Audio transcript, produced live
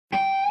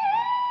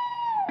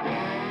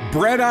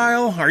Bread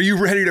aisle, are you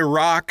ready to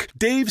rock?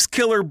 Dave's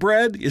Killer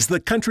Bread is the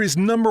country's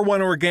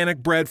 #1 organic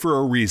bread for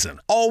a reason.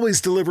 Always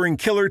delivering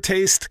killer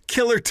taste,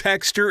 killer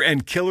texture,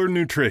 and killer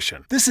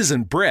nutrition. This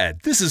isn't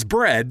bread. This is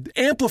bread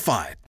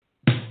amplified.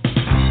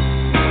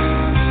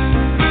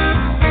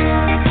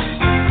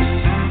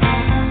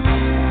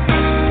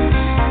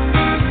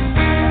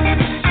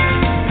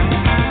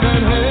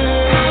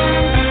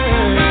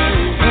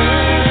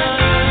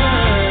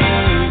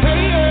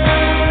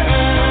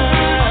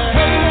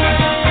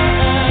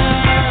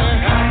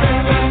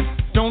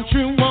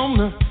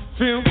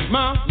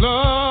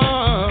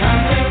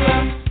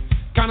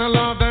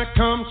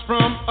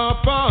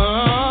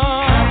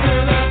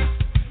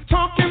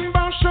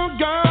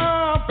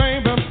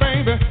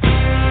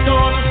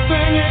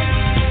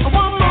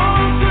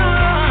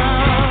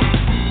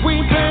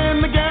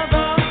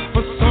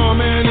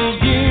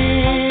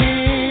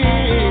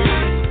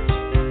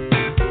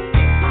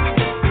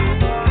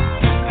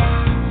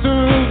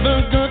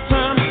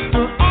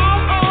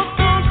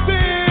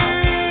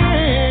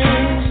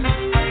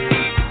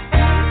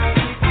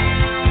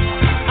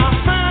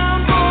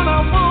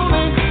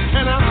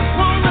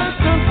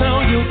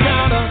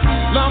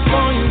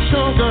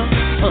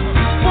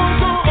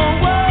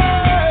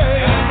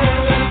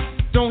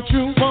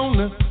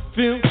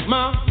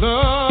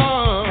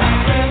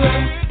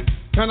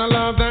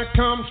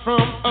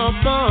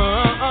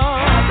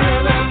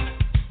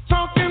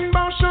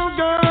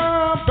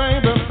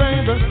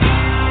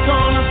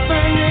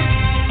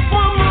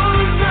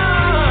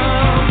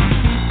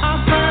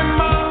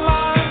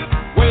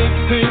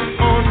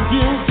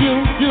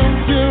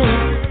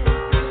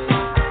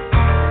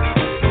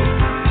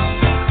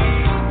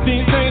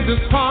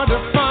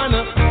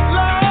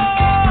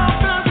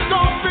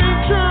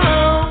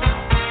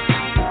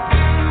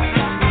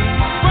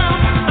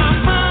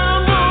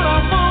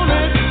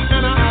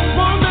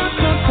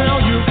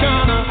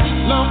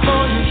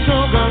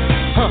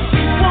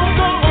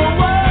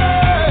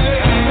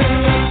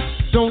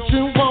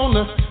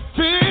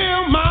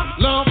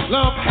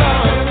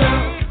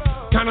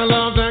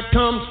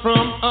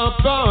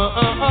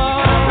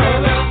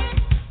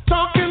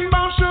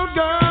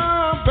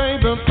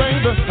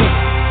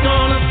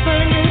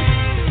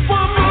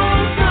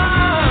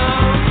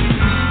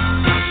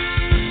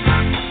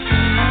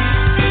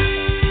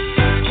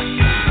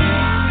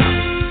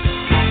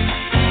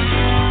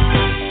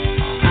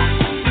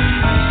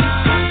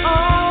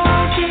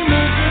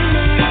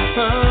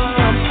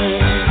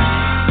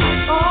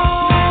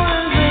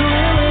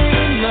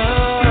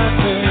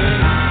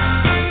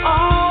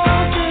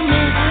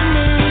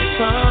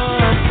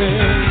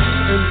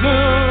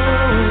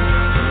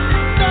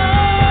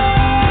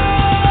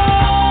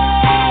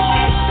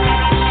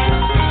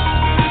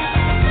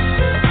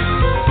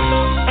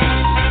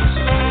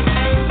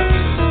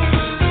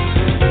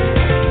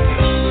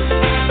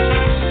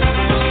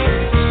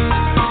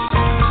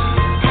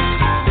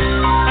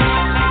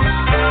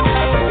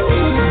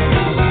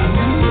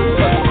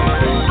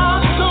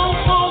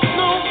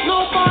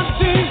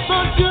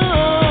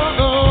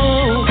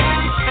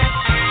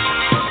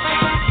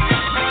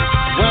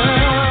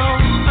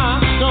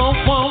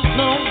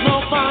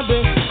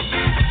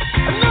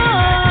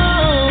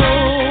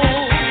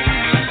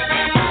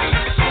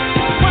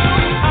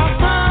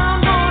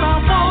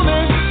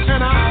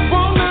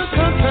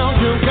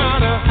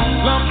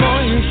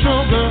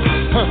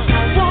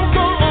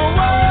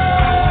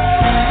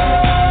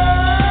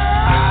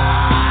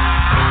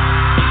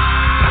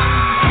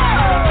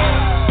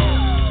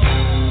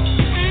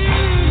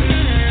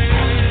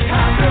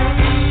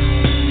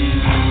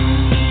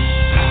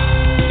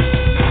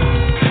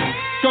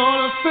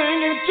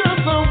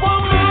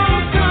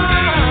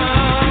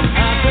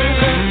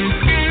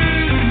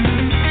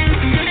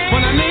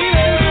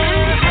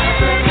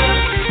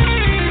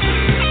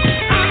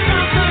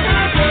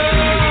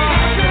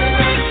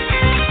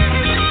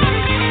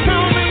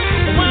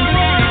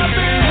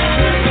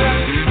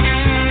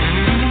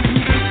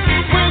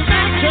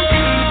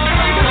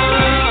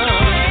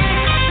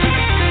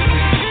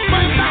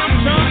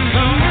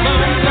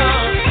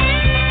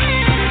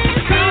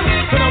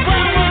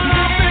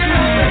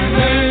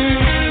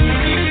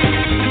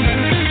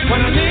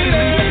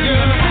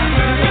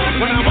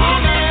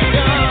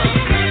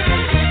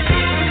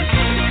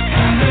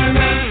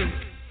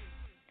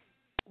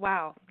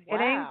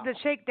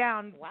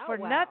 Shakedown for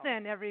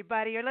nothing,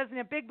 everybody. You're listening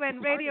to Big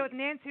Blend Radio with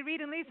Nancy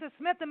Reed and Lisa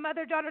Smith, the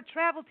mother-daughter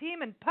travel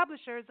team and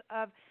publishers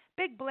of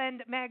Big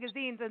Blend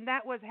magazines, and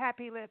that was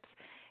Happy Lips.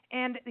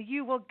 And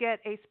you will get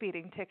a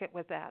speeding ticket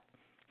with that,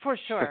 for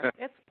sure.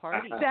 It's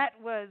party. That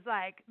was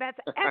that's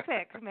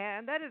epic,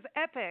 man. That is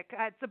epic.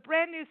 It's a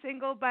brand new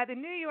single by the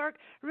New York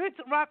Roots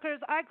Rockers.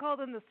 I call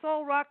them the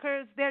Soul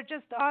Rockers. They're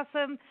just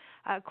awesome.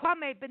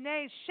 Kwame,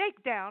 Binea,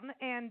 Shakedown,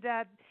 and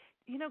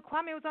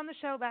Kwame was on the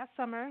show last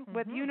summer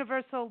with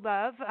Universal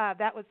Love.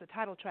 That was the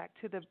title track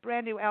to the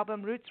brand new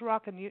album, Roots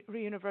Rock and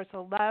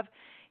Universal Love.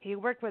 He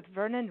worked with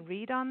Vernon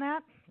Reid on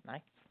that.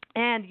 Nice.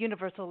 And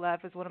Universal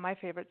Love is one of my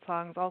favorite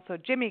songs. Also,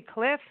 Jimmy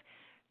Cliff,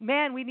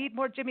 Man, we need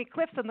more Jimmy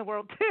Cliffs in the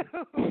world,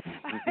 too.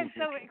 I'm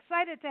so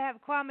excited to have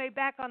Kwame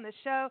back on the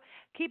show.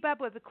 Keep up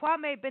with the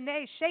Kwame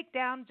Binea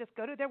Shakedown. Just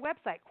go to their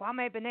website,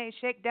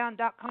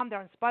 KwameBeneaShakedown.com. They're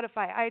on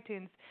Spotify,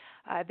 iTunes.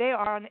 They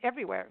are on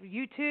everywhere.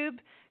 YouTube.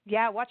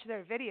 Yeah, watch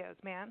their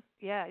videos, man.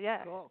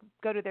 Yeah. Cool.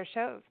 Go to their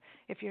shows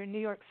if you're in New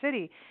York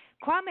City.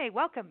 Kwame,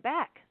 welcome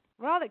back.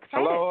 We're all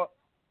excited.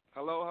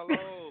 Hello,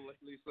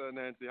 Lisa and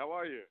Nancy. How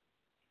are you?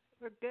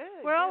 We're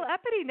good. We're all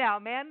uppity now,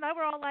 man. Now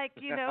we're all like,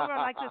 we're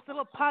like this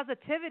little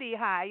positivity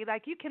high.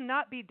 Like, you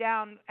cannot be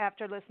down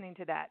after listening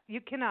to that.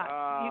 You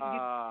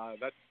cannot.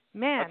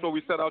 That's what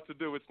we set out to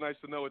do. It's nice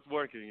to know it's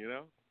working,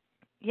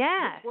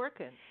 Yeah. It's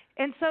working.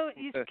 And so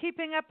you're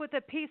keeping up with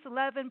the peace,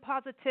 love, and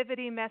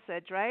positivity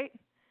message, right?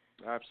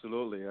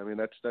 Absolutely. I mean,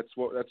 that's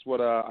what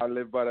I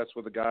live by. That's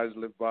what the guys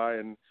live by.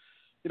 And,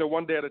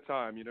 one day at a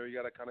time, you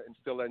got to kind of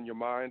instill that in your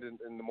mind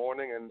in the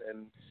morning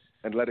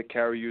and let it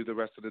carry you the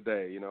rest of the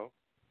day,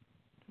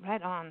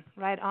 Right on.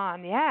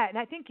 Yeah, and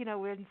I think,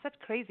 we're in such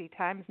crazy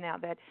times now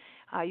that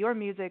your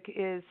music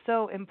is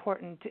so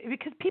important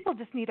because people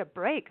just need a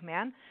break,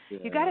 man. Yeah,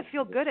 you got to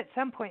feel good at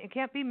some point. You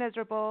can't be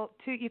miserable.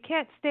 You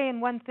can't stay in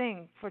one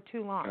thing for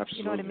too long. Absolutely.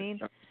 You know what I mean?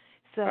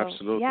 So,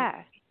 absolutely.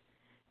 Yeah,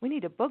 we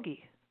need a boogie.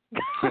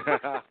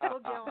 Boogie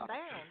on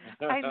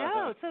down. I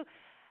know. So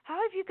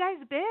how have you guys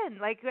been?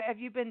 Like, have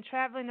you been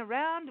traveling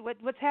around?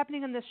 What's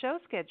happening in the show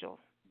schedule?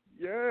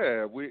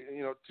 Yeah,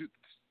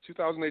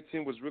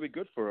 2018 was really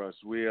good for us.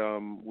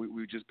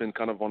 We've just been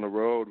kind of on the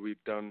road.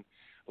 We've done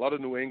a lot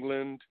of New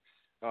England.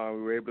 We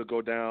were able to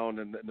go down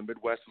in the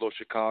Midwest, a little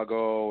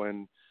Chicago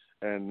and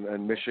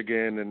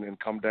Michigan, and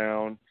come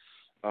down.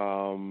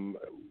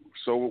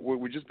 So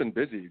we've just been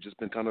busy. Just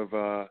been kind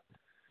of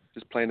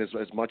just playing as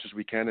much as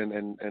we can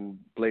and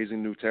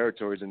blazing new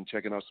territories and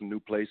checking out some new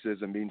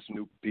places and meeting some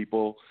new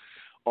people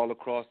all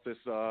across this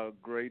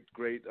great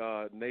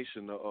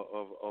nation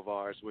of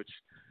ours, which.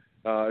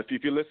 If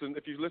you listen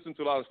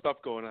to a lot of stuff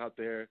going out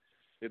there,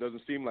 it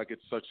doesn't seem like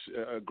it's such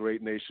a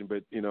great nation.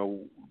 But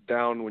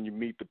down when you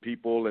meet the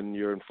people and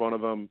you're in front of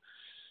them,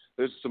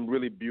 there's some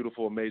really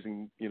beautiful,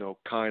 amazing,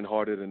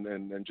 kind-hearted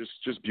and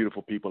just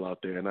beautiful people out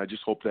there. And I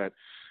just hope that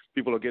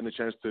people are getting a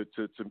chance to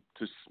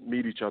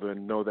meet each other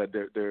and know that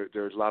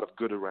there's a lot of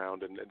good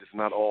around, and it's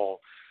not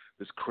all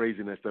this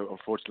craziness that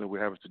unfortunately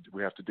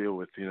we have to deal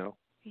with.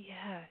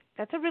 Yeah,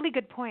 that's a really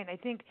good point. I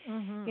think,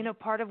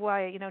 part of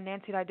why,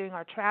 Nancy and I doing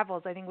our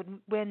travels, I think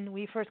when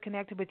we first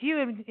connected with you,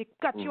 and it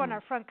got you on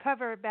our front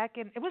cover back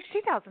in, it was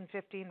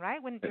 2015,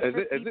 right? When Has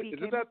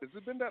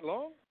it been that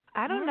long?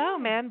 I don't know,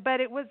 man, but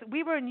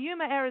we were in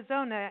Yuma,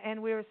 Arizona, and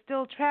we were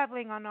still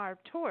traveling on our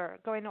tour,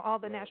 going to all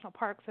the national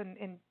parks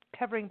and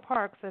covering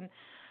parks, and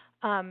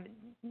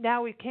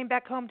now we came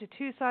back home to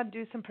Tucson,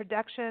 do some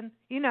production.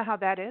 You know how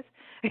that is.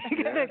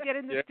 You gotta get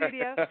in the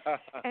studio,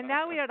 and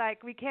now we are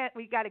like, we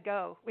gotta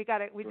go.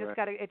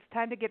 It's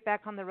time to get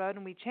back on the road.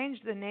 And we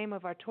changed the name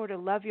of our tour to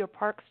Love Your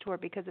Parks Tour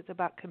because it's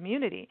about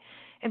community.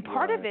 And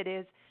part of it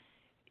is,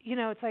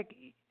 it's like,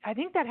 I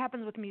think that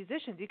happens with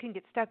musicians. You can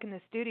get stuck in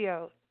the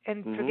studio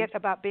and forget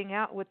about being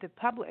out with the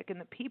public and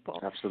the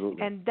people.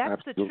 Absolutely. And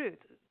that's the truth.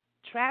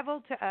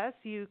 Travel to us.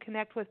 You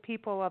connect with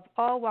people of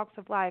all walks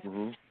of life.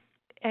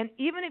 And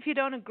even if you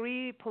don't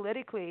agree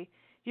politically,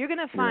 you're going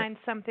to find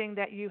something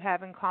that you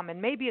have in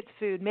common. Maybe it's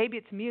food. Maybe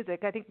it's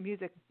music. I think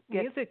music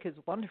is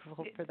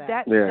wonderful for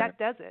that. That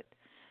does it.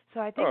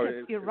 So I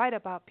think you're right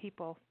about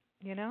people,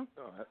 Oh,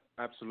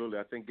 absolutely.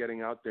 I think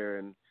getting out there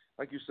and,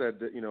 like you said,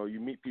 that, you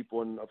meet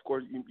people, and, of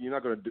course, you're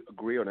not going to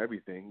agree on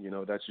everything.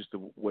 That's just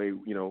the way,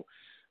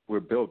 we're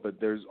built. But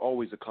there's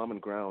always a common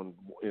ground,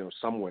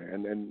 somewhere.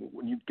 And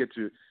when you get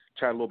to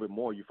chat a little bit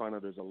more, you find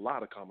out there's a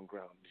lot of common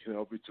ground,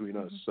 between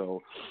us.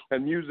 So,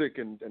 and music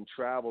and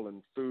travel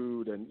and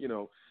food and,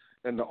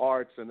 and the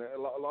arts and a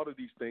lot of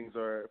these things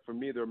are, for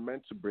me, they're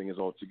meant to bring us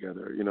all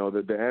together.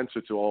 The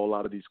answer to a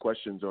lot of these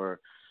questions are,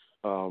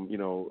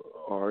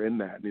 are in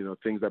that,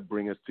 things that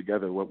bring us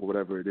together,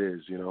 whatever it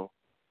is,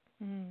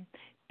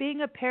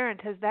 Being a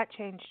parent, has that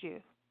changed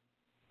you?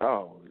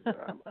 Oh,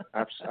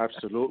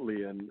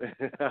 absolutely, and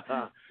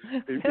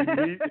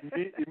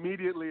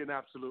immediately and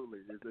absolutely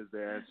is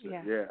the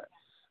answer. Yeah.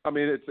 I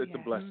mean, it's a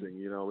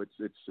blessing.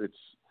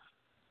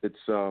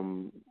 It's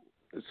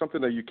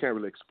something that you can't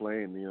really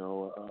explain.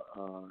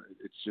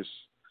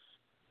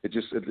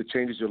 It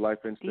changes your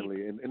life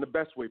instantly in the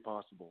best way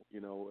possible.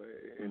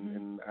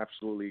 In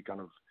absolutely kind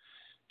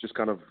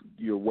of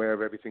you're aware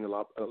of everything a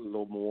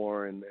little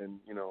more, and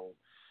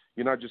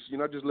You're not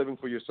just living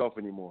for yourself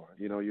anymore.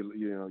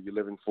 You're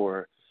living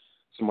for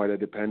somebody that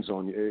depends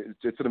on you.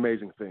 It's an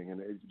amazing thing, and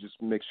it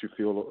just makes you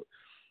feel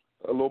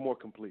a little more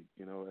complete.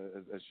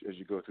 As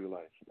you go through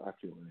life, I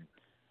feel.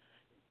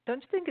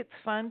 Don't you think it's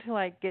fun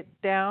to get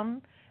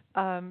down,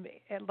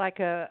 like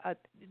a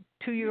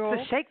 2-year-old?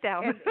 It's a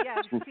shakedown. And,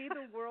 see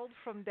the world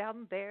from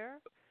down there.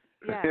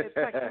 Yeah, it's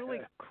like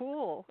really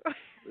cool.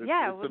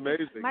 It's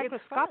amazing.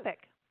 Microscopic.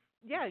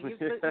 You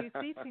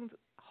see things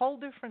a whole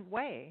different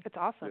way. It's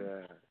awesome.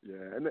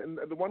 Yeah. And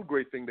the one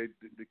great thing the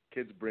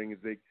kids bring is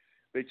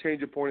they change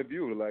your point of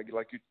view. Like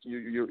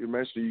you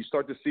mentioned, you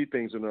start to see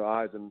things in their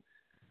eyes and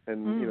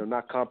you know,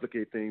 not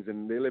complicate things,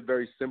 and they live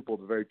very simple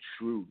but very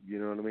true. You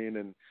know what I mean?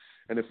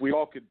 And if we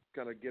all could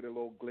kind of get a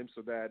little glimpse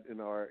of that in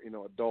our, you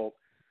know, adult,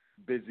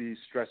 busy,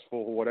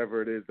 stressful,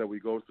 whatever it is that we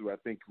go through, I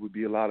think we'd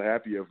be a lot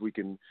happier if we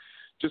can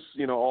just,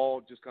 you know,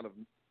 all just kind of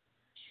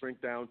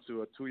shrink down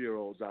to a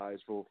 2-year-old's eyes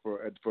for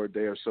a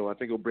day or so. I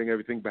think it'll bring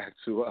everything back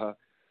to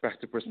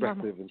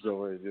perspective in some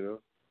ways, you know.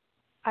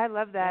 I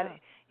love that.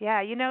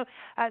 Yeah, you know,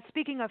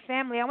 speaking of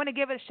family, I want to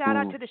give a shout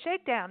out to the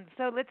Shakedown.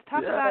 So let's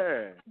talk about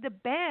the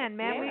band,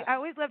 man. I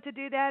always love to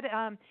do that.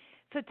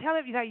 So tell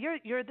it, you know,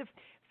 you're the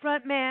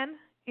front man,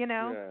 you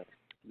know.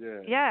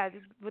 Yeah,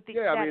 with the,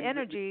 that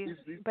energy.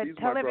 But these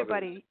tell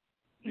everybody.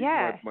 These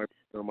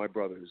are my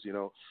brothers, you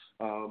know.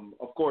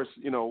 Of course,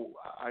 you know,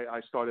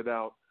 I started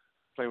out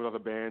playing with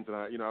other bands, and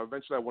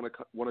eventually I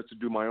wanted to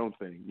do my own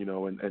thing, you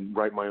know, and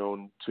write my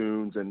own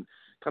tunes and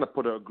kind of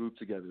put a group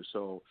together.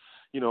 So,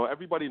 you know,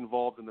 everybody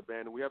involved in the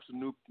band, and we have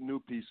some new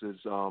pieces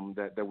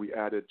that we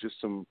added, just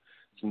some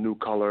new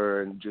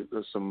color and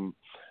some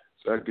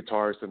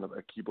guitarist and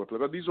a keyboard player.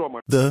 But these are all my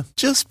the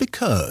just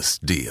because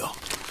deal.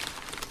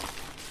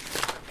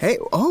 Hey,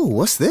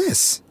 what's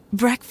this?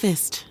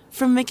 Breakfast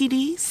from Mickey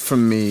D's.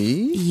 From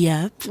me?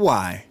 Yep.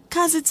 Why?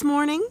 'Cause it's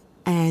morning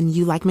and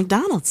you like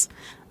McDonald's.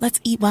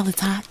 Let's eat while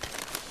it's hot.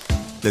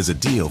 There's a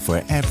deal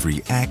for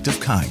every act of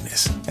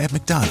kindness at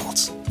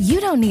McDonald's. You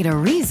don't need a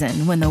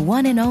reason when the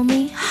one and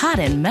only hot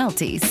and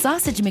melty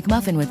Sausage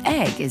McMuffin with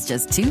egg is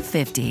just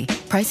 $2.50.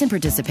 Price and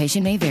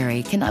participation may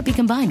vary. Cannot be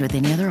combined with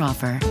any other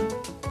offer.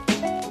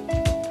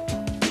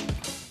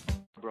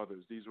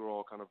 brothers. These were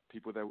all kind of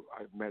people that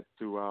I've met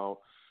throughout,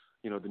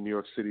 you know, the New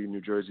York City,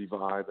 New Jersey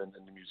vibe, and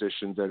the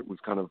musicians that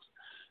we've kind of,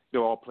 you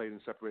know, all played in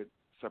separate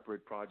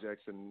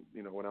projects. And,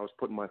 you know, when I was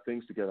putting my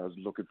things together, I was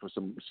looking for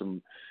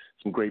some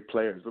great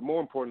players, but more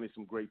importantly,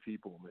 some great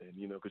people, man,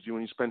 you know, because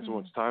when you spend so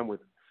much time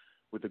with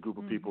a group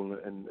of people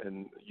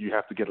and you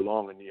have to get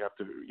along, and you have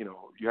to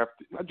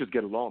not just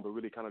get along, but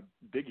really kind of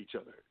dig each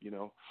other, you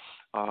know.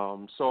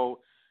 So,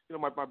 you know,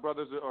 my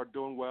brothers are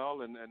doing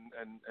well, and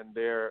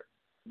they're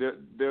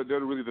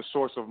really the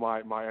source of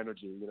my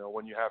energy. You know,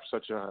 when you have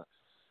such a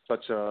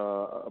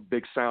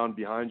big sound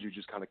behind you,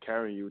 just kind of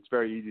carrying you, it's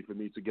very easy for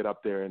me to get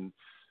up there and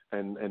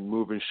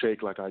move and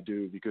shake like I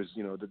do, because,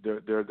 you know,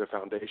 they're the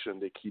foundation.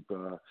 They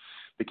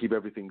keep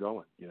everything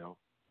going, you know.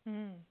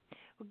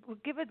 Well,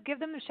 give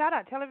them a shout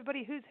out. Tell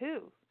everybody who's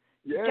who.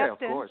 Yeah,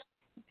 Justin. of course.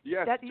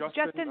 Yes,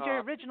 Justin's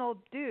your original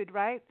dude,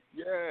 right?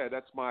 Yeah,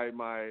 that's my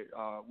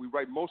we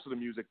write most of the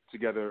music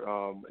together.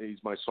 He's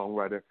my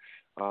songwriter.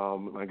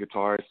 My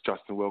guitarist,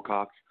 Justin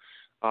Wilcox.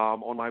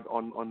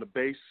 On the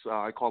bass,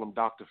 I call him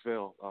Dr.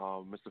 Phil,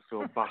 Mr.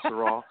 Phil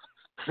Bassaral.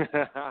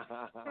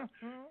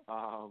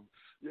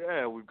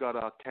 Yeah, we've got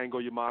Kango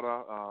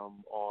Yamada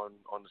on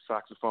the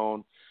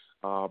saxophone,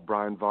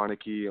 Brian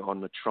Varnicky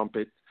on the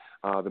trumpet,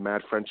 the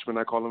Mad Frenchman,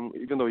 I call him,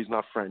 even though he's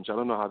not French. I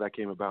don't know how that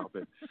came about,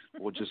 but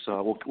we'll just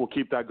we'll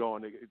keep that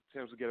going. It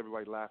tends to get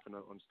everybody laughing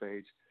on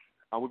stage.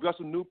 We've got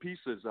some new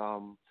pieces.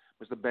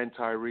 Mr. Ben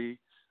Tyree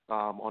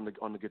on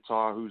the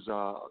guitar, who's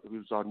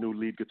our new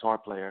lead guitar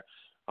player.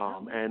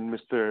 And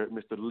Mr.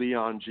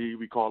 Leon G,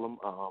 we call him,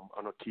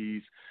 on the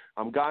keys.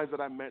 Guys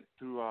that I met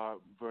through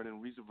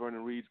Vernon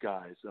Reed's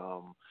guys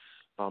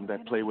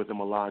that play with him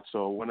a lot.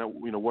 So when I,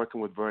 you know,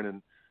 working with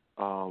Vernon,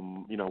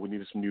 you know, we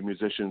needed some new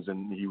musicians,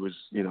 and he was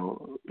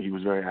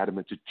very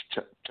adamant to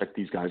check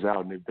these guys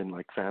out, and they've been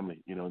like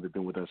family. You know, they've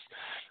been with us,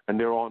 and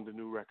they're on the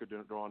new record.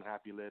 They're on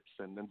Happy Lips,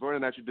 and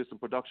Vernon actually did some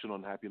production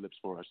on Happy Lips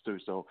for us too.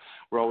 So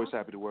we're always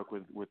happy to work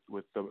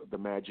with the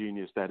mad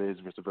genius that is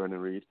Mr. Vernon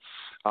Reed.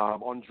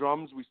 On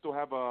drums, we still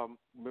have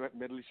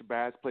Medley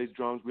Shabazz plays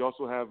drums. We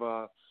also have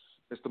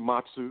Mr.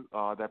 Matsu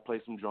that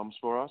plays some drums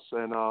for us,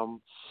 and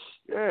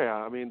yeah,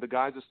 I mean, the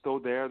guys are still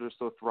there. They're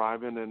still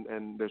thriving,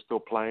 and they're still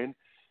playing.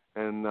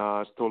 And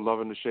still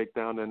loving the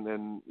Shakedown,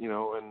 and you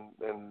know,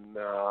 and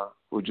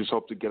we just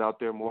hope to get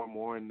out there more and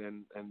more,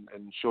 and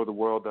show the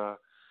world a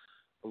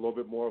little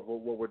bit more of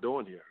what we're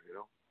doing here, you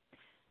know.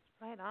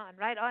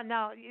 Right on.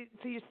 Now,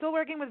 so you're still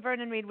working with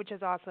Vernon Reed, which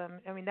is awesome.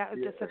 I mean, that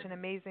was just such an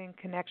amazing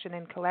connection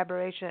and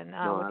collaboration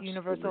with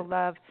Universal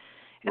Love,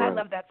 and I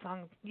love that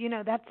song. You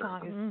know, that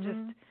song is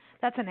just,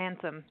 that's an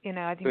anthem. You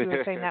know, I think you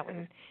were saying that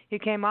when you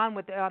came on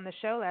the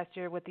show last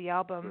year with the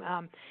album.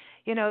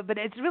 You know, but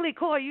it's really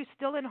cool. Are you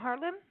still in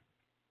Harlem?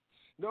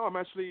 No, I'm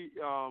actually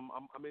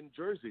I'm in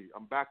Jersey.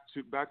 I'm back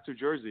to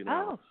Jersey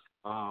now.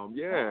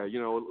 Yeah, you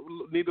know,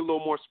 need a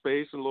little more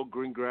space and a little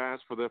green grass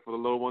for the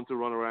little one to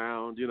run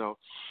around. You know,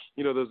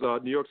 those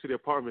New York City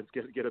apartments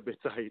get a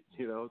bit tight.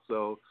 You know,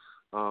 so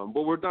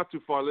but we're not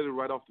too far. Literally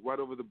right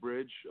over the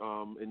bridge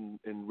in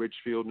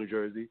Ridgefield, New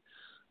Jersey.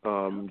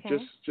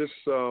 Just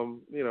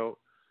you know,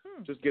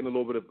 just getting a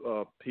little bit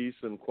of peace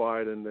and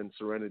quiet and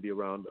serenity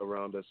around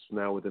us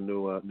now with the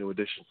new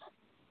addition.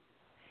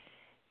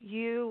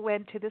 You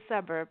went to the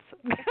suburbs.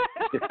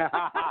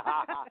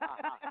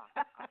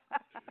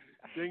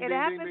 It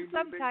happens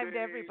sometime to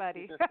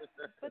everybody.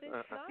 But it's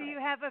not. Do you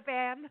have a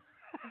van?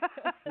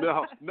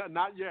 No,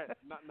 not yet.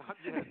 Not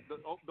yet.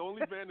 The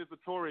only van is the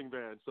touring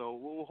van, so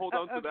we'll hold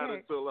on to that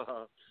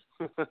until.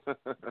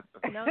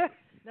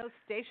 No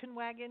station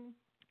wagon.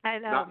 I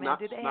know, man.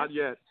 Not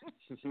yet.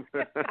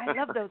 I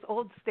love those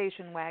old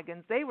station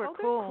wagons. They were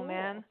cool,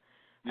 man.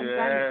 Yeah. And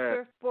got a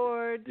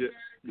surfboard.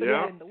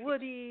 Yeah. In the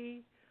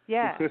woody.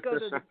 Yeah. Go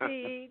to the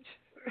beach.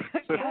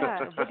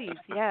 Yeah, woodies.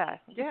 Yeah.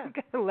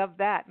 I love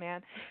that,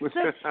 man.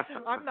 So,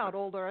 I'm not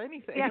old or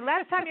anything. Yeah.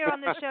 Last time you were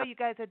on the show, you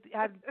guys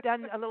had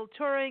done a little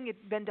touring.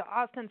 You'd been to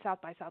Austin,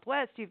 South by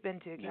Southwest. You've been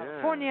to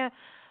California.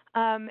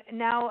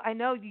 Now I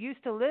know you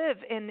used to live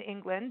in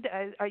England.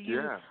 Are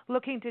you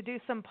looking to do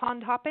some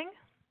pond hopping?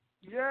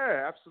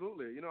 Yeah,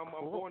 absolutely. You know,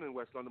 I'm born in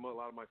West London. A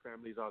lot of my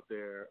family's out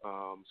there.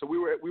 So we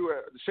were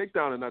the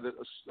Shakedown, and I did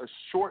a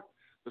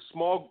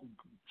small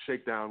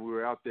Shakedown. We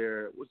were out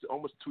there. It was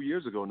almost 2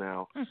 years ago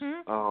now.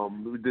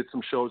 We did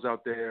some shows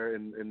out there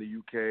in the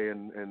UK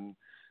and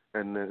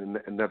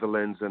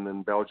Netherlands and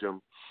in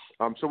Belgium.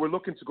 So we're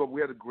looking to go.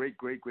 We had a great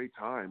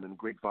time and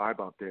great vibe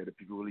out there. The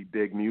people really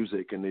dig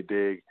music and they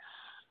dig,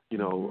 you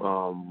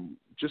know,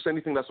 just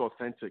anything that's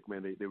authentic,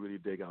 man. They really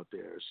dig out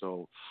there.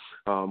 So,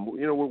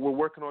 you know, we're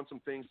working on some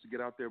things to get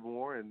out there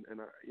more, and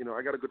you know,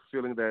 I got a good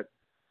feeling that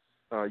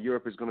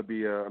Europe is going to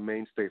be a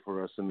mainstay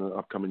for us in the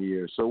upcoming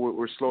years. So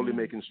we're slowly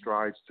making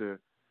strides to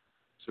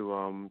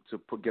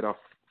get our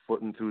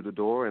foot in through the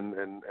door and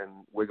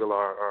wiggle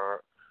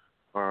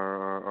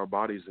our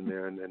bodies in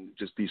there and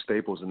just be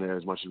staples in there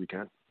as much as we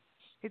can.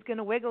 He's going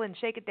to wiggle and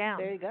shake it down.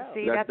 There you go.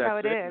 See, that's how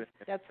it is. Man.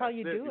 That's how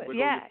you do it.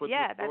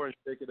 That's and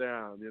shake it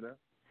down, you know?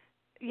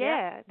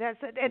 Yeah, that's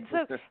it. And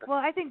so, well,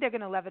 I think they're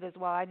going to love it as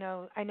well. I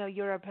know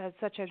Europe has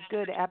such a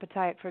good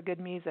appetite for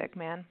good music,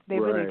 man. They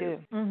really do.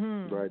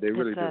 Right, they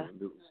really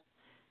do.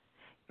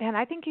 And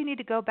I think you need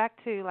to go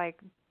back to, like,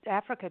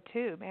 Africa,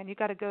 too, man. You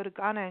got to go to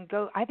Ghana and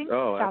go, I think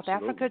South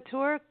Africa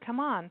tour, come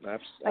on.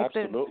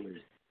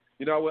 Absolutely.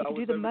 You know, I was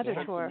do the mother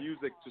tour. Some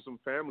music to some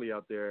family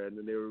out there,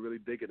 and they were really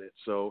digging it.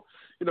 So,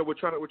 you know, we're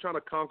trying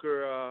to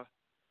conquer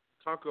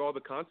all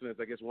the continents,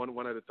 I guess, one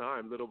at a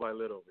time, little by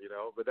little. You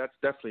know, but that's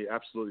definitely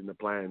absolutely in the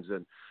plans.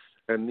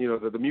 And you know,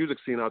 the music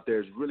scene out there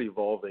is really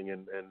evolving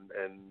and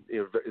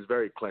you know, is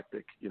very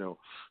eclectic. You know,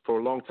 for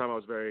a long time I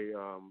was very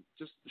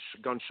just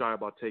gun shy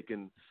about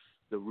taking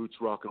the roots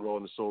rock and roll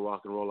and the soul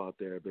rock and roll out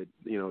there, but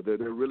you know, they're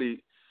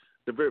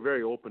very,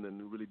 very open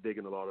and really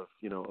digging a lot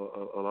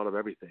of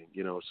everything,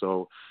 you know.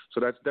 So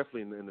that's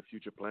definitely in the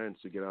future plans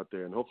to get out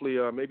there, and hopefully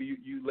maybe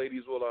you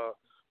ladies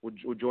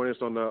will join us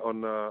on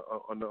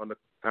the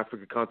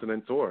Africa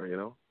continent tour, you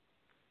know.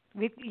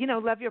 We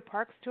love your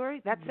parks tour.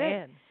 That's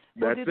it.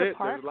 That's do the it.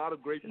 Parks. There's a lot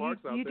of great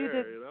parks out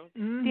there, you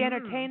know. The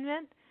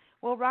entertainment.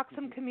 We'll rock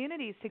some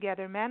communities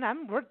together, man.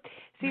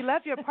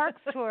 Love your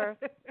parks tour.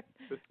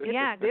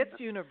 It's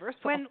universal.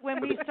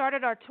 When we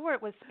started our tour,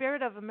 it was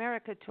Spirit of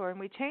America tour, and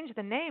we changed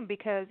the name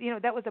because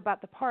that was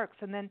about the parks,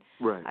 and then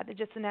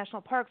just the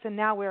national parks, and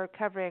now we're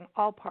covering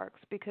all parks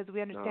because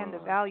we understand the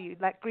value,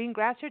 like green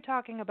grass you're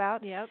talking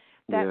about. Yep.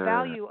 That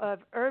value of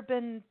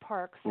urban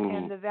parks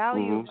and the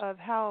value of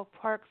how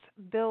parks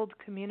build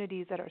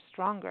communities that are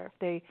stronger.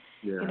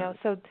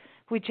 So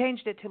we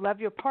changed it to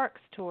Love Your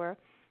Parks tour.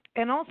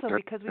 And also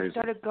because we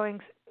started going,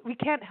 we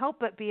can't help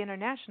but be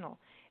international.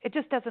 It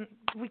just doesn't.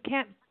 You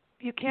can't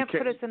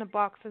put us in a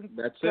box and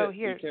go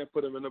here. You can't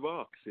put them in a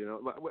box. You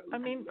know. I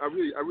mean, I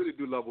really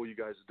do love what you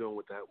guys are doing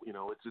with that. You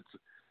know, it's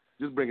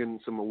just bringing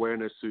some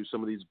awareness to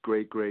some of these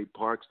great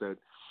parks that,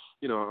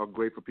 you know, are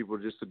great for people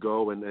just to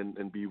go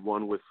and be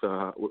one with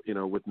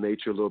with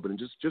nature a little bit and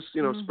just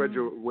spread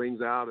your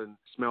wings out and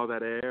smell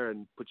that air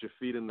and put your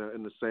feet in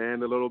the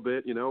sand a little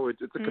bit. You know, it's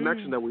a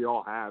connection that we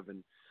all have.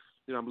 And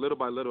you know, little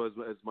by little,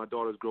 as my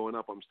daughter's growing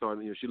up, I'm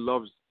starting. You know, she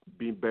loves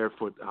being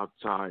barefoot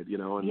outside. You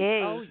know,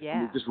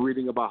 and just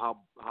reading about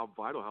how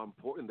vital, how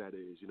important that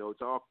is. You know,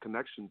 it's our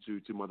connection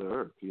to Mother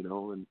Earth. You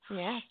know, and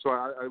so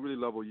I really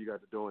love what you guys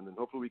are doing, and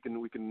hopefully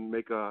we can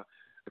make a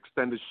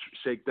extended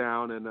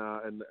Shakedown and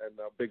a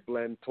big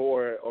blend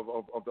tour of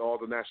all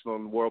the national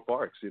and world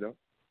parks. You know.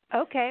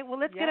 Okay, well,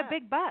 let's get a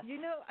big bus.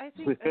 You know, I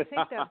think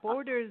that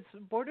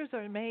borders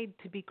are made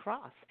to be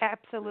crossed.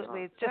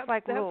 Absolutely, it's just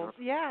like rules.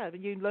 Yeah,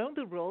 you learn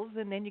the rules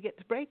and then you get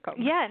to break them.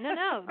 Yeah,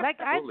 no. Like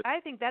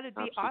I think that would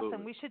be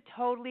awesome. We should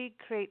totally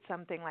create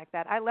something like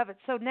that. I love it.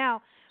 So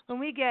now, when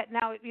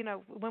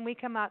we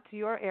come out to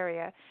your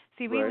area,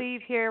 we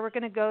leave here. We're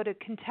going to go to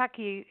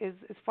Kentucky.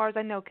 As far as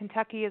I know,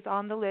 Kentucky is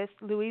on the list.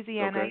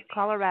 Louisiana,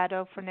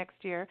 Colorado for next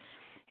year,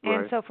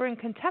 and so if we're in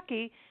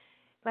Kentucky,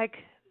 like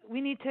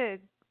we need to.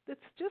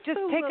 Just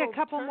take a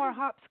couple more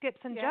hops, skips,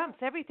 and jumps.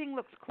 Everything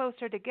looks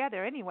closer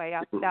together anyway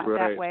out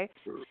that way.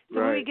 So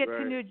when we get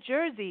to New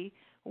Jersey,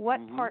 what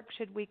park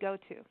should we go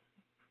to?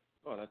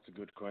 Oh, that's a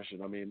good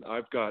question. I mean,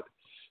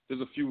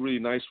 there's a few really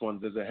nice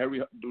ones. There's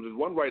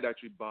one right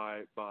actually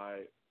by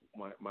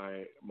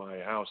my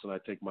house, and I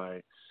take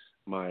my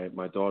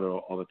daughter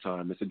all the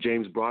time. It's a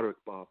James Broderick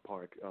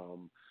Park.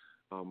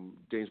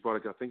 James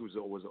Broderick, I think was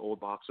an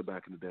old boxer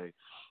back in the day.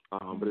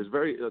 But there's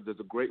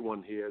a great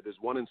one here. There's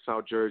one in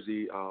South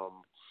Jersey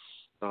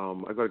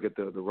I got to get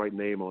the right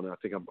name on it. I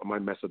think I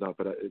might mess it up,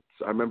 but I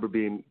remember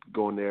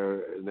going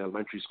there in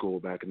elementary school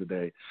back in the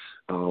day.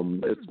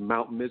 It's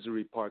Mount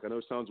Misery Park. I know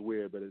it sounds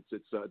weird, but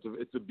it's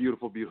a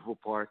beautiful, beautiful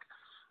park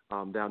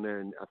down there,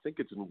 and I think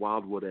it's in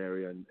Wildwood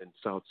area in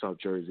South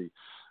Jersey.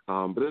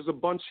 But there's a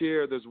bunch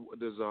here. There's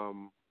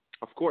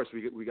of course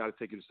we got to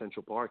take you to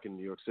Central Park in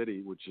New York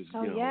City, which is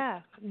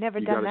never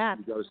done that.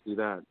 You got to see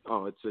that.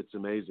 Oh, it's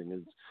amazing.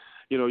 It's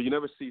you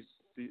never see.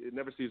 It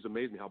never seems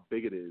amazing how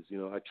big it is.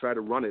 I tried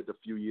to run it a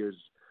few years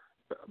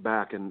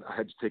back, and I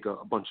had to take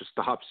a bunch of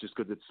stops just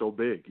because it's so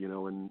big,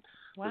 and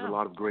there's a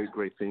lot of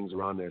great things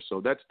around there.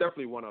 So that's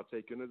definitely one I'll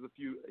take. And there's a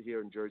few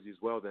here in Jersey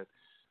as well that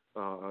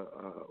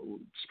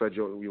spread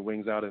your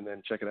wings out and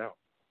then check it out.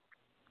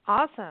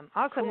 Awesome.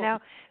 Cool.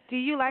 Now, do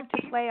you like to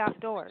play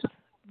outdoors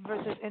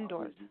versus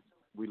indoors?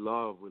 I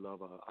love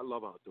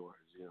outdoors.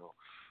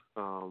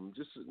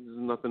 Just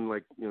nothing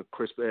like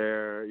crisp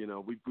air.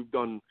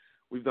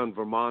 We've done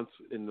Vermont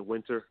in the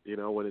winter,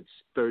 when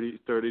it's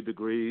 30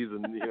 degrees,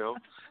 and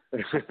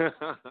and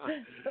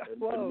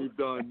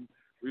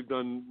we've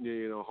done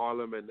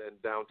Harlem and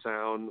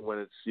downtown when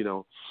it's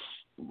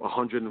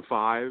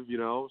 105.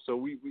 So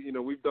we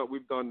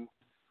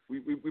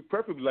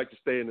preferably like to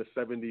stay in the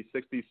 70s,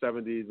 60s,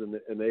 70s, and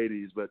the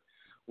 80s, but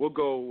we'll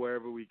go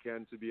wherever we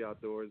can to be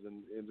outdoors,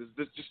 and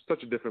there's just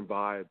such a different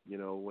vibe,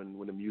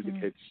 when the music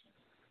hits.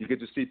 You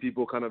get to see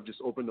people kind of just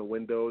open the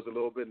windows a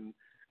little bit, and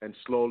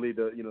slowly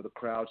the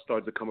crowd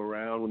starts to come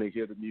around when they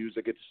hear the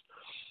music. It's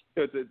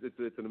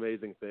an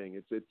amazing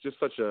thing. It's just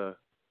such a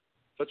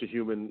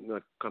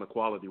human kind of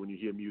quality when you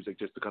hear music,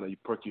 just to kind of you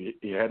perk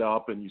your head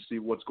up and you see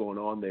what's going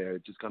on there.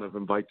 It just kind of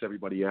invites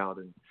everybody out,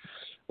 and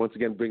once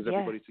again brings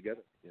everybody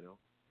together.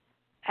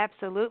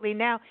 Absolutely.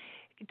 Now,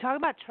 talk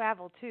about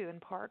travel too in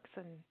parks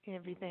and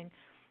everything.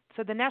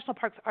 So the National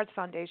Parks Arts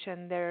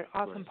Foundation, they're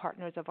awesome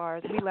partners of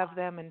ours. We love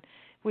them, and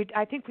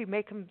I think we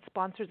make them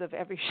sponsors of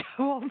every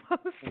show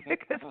almost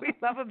because we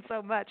love them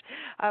so much.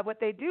 What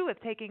they do is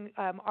taking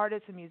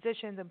artists and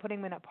musicians and putting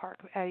them in a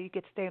park. You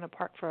get to stay in a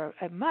park for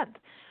a month.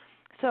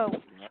 So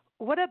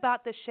what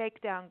about the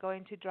Shakedown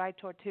going to Dry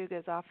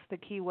Tortugas off the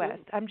Key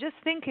West? I'm just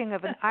thinking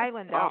of an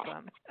island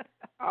album.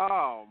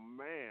 Oh,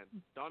 man.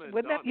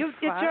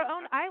 It's your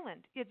own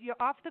island. You're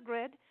off the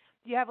grid.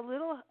 You have a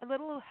little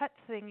hut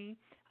thingy,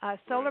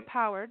 solar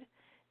powered,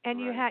 and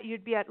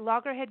you'd be at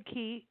Loggerhead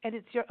Key, and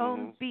it's your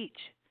own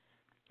beach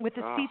with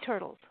the sea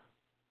turtles,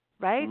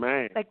 right?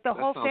 Man, like the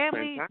whole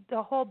family,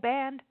 the whole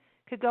band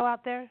could go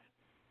out there.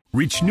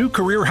 Reach new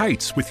career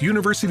heights with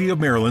University of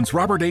Maryland's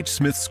Robert H.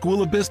 Smith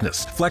School of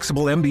Business.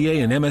 Flexible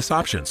MBA and MS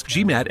options.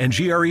 GMAT and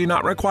GRE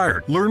not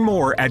required. Learn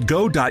more at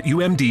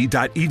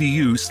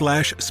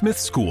go.umd.edu/Smith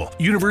School.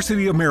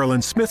 University of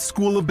Maryland Smith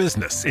School of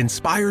Business.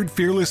 Inspired,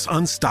 fearless,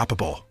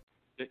 unstoppable.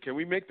 Can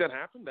we make that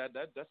happen? That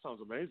sounds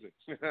amazing.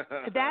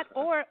 That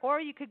or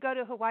you could go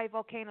to Hawaii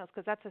Volcanoes,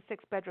 because that's a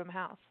 6-bedroom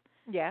house.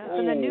 Yeah. It's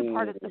in the new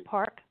part of the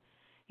park.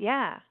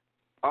 Yeah.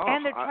 Oh,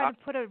 and they're trying to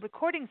put a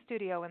recording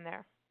studio in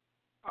there.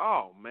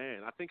 Oh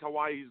man, I think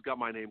Hawaii's got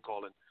my name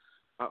calling.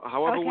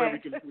 However way we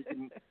can,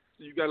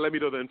 you gotta let me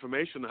know the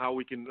information how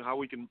we can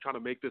try to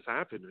make this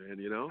happen, man.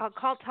 I'll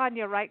call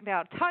Tanya right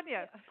now.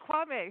 Tanya,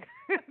 Kwame,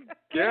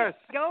 yes,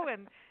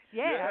 going.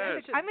 Yeah,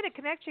 yes. I'm going to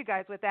connect you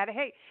guys with that.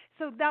 Hey,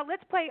 so now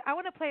let's play. I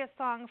want to play a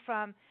song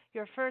from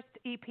your first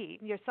EP,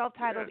 your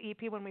self-titled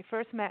EP when we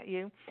first met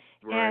you.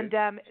 Right.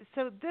 And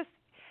so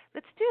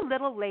let's do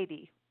Little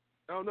Lady.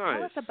 Oh, nice.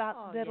 Tell us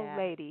about Little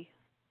Lady.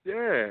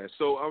 Yeah.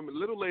 So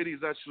Little Lady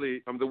is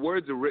actually the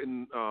words are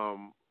written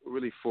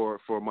really for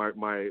my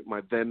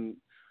then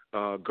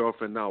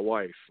girlfriend, now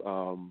wife.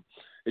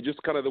 It's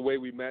just kind of the way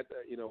we met.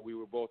 We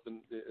were both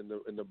in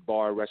the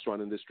bar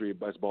restaurant industry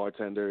as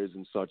bartenders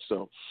and such.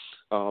 So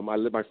I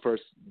lived my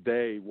first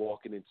day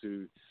walking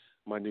into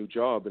my new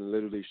job, and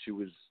literally she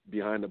was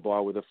behind the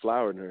bar with a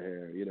flower in her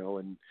hair,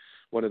 and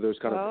one of those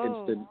kind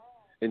of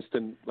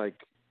instant like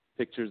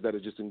pictures that are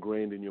just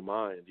ingrained in your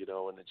mind,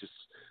 and it just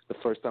the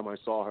first time I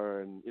saw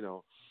her, and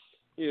you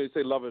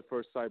say love at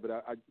first sight, but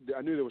I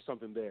knew there was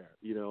something there,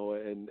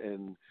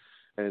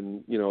 and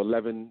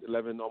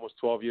 11 almost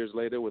 12 years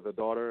later with a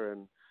daughter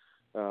and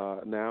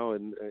now,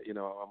 and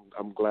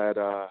I'm glad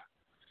I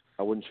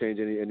wouldn't change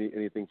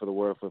anything for the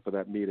world for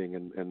that meeting,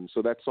 and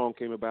so that song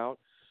came about,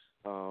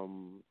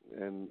 and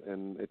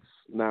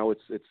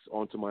it's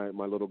onto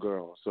my little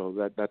girl, so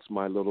that's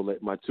my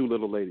two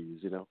little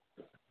ladies,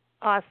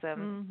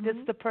 Awesome. This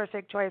is the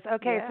perfect choice.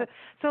 Okay,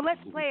 so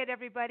let's play it,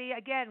 everybody.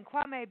 Again,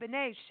 Kwame,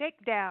 Binea,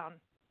 Shakedown.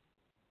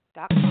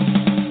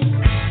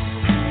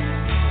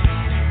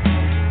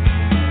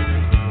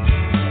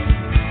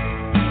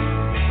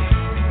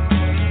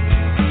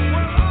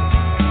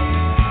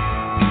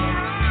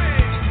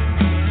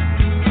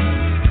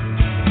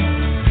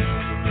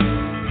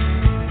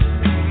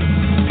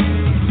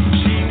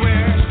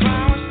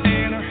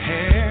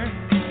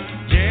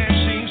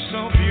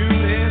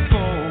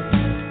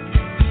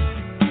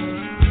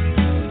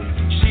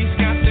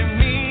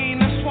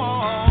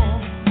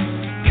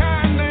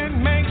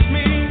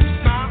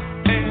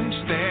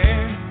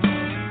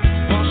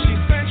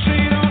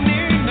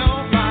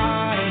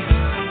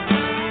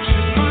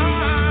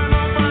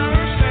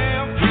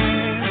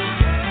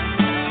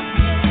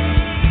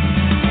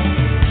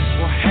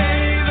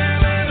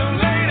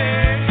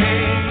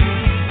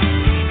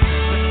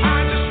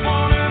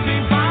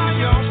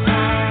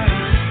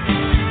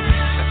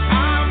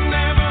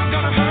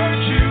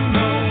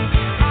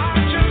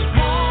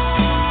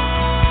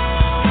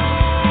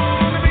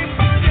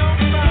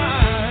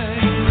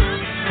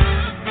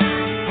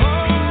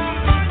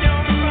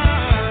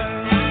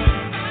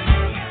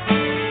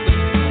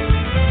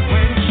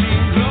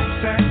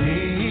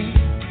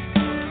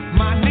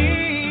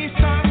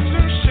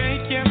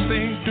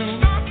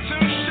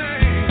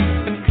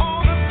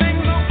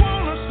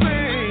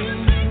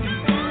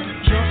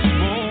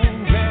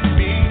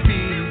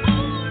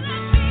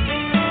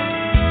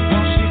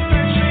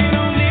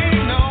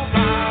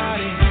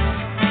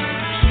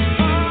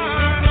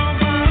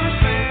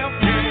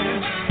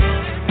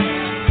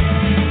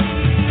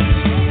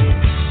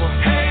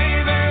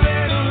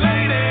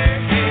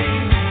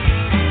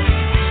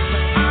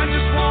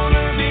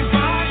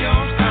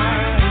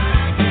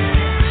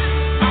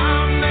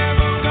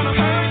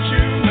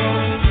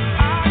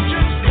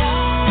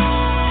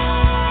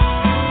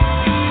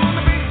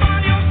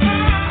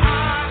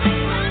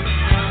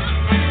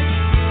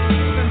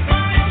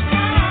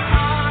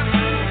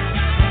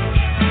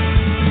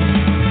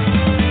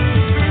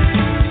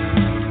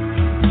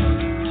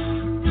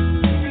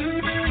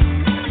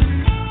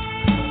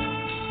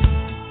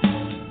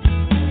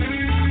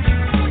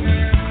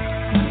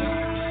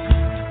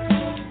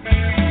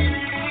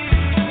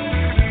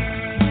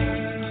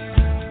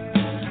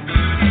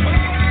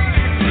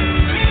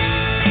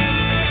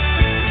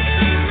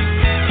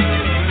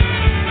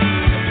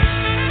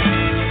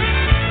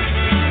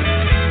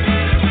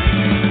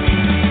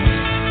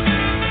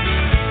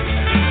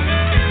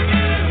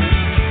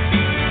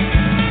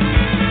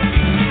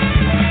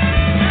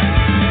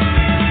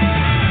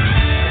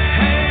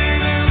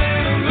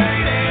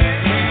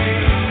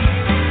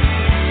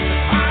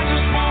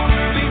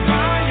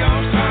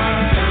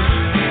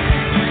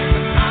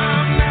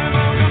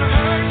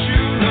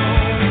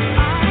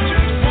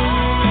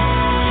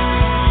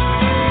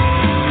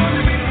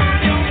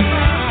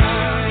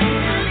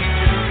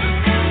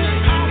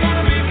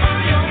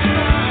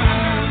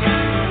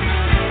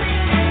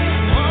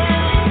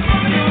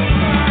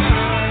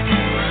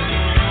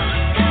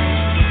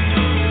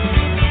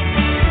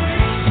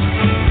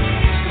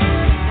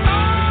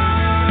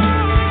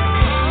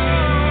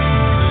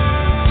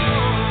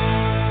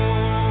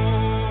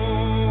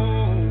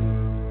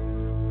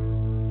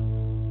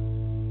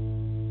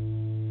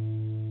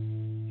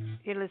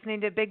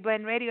 listening to Big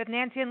Blend Radio with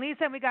Nancy and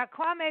Lisa, and we got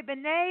Kwame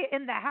Binea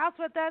in the house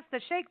with us, the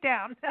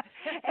Shakedown.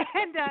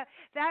 And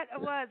that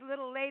was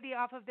Little Lady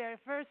off of their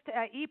first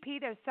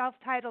EP, their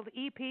self-titled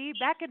EP.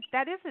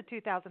 That is the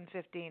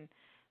 2015.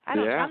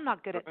 I'm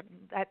not good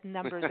at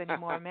numbers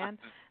anymore, man.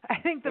 I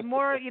think the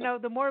more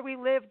we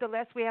live, the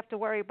less we have to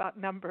worry about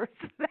numbers.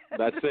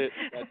 That's it.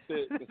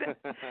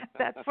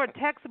 That's for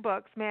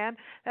textbooks, man.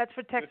 That's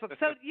for textbooks.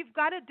 So you've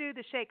got to do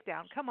the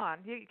Shakedown. Come on.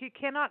 You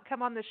cannot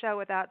come on the show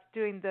without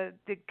doing the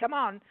come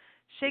on,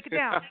 shake it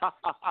down.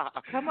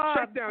 Come on.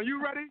 Shakedown,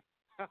 you ready?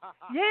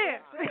 Yeah.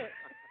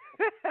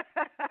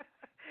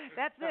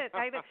 That's it.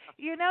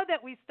 You know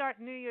that we start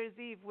New Year's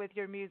Eve with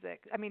your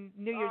music. I mean,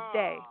 New Year's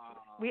Day.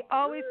 We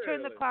always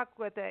turn the clock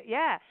with it.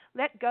 Yeah.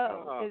 Let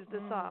Go is the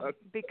song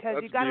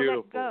because you got to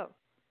let go.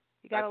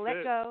 You got to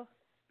let go.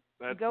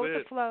 That's go with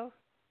the flow.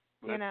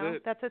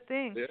 That's a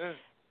thing. Yeah.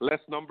 Less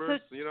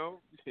numbers,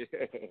 Exactly.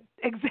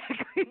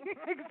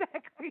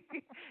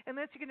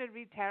 Unless you're going to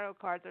read tarot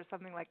cards or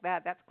something like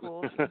that. That's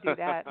cool. You can do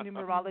that.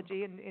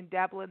 Numerology and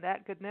dabble in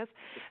that goodness.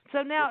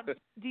 So now,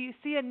 do you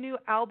see a new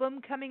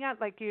album coming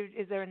out? Like,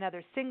 is there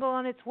another single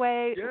on its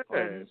way? Yeah.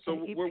 Or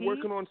So we're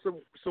working on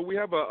some. So we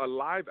have a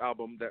live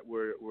album that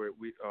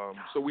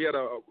So we had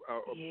a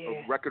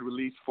record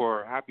release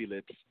for Happy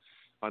Lips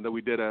that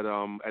we did at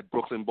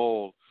Brooklyn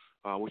Bowl,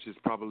 which is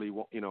probably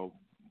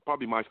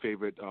my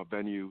favorite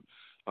venue.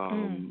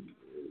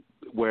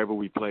 Wherever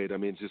we played. I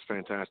mean, it's just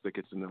fantastic.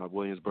 It's in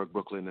Williamsburg,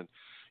 Brooklyn, and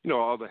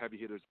all the heavy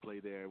hitters play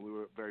there. We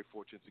were very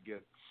fortunate to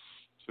get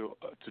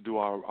to do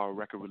our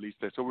record release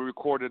there. So we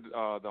recorded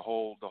the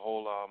whole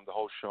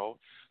show.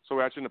 So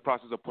we're actually in the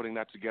process of putting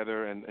that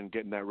together and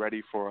getting that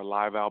ready for a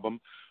live album.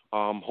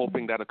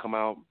 Hoping that'll come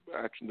out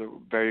actually the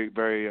very,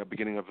 very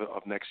beginning of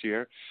next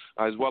year,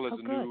 as well as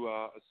a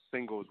new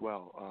single as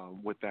well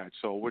with that.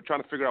 So we're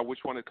trying to figure out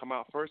which one to come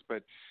out first,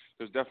 but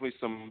there's definitely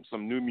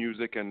some new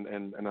music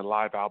and a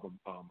live album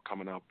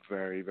coming up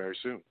very, very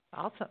soon.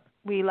 Awesome.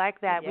 We like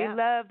that. Yeah. We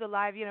love the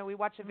live. We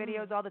watch the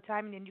videos all the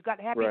time, and you got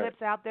Happy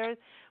Lips out there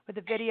with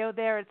the video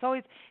there. It's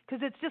always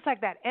because it's just like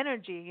that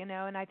energy,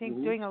 and I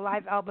think doing a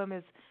live album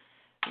is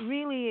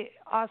really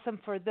awesome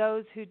for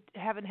those who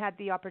haven't had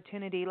the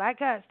opportunity,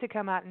 like us, to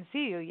come out and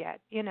see you yet.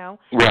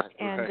 Right.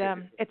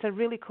 And it's a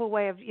really cool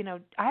way of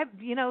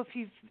if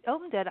you've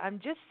filmed it, I'm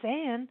just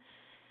saying.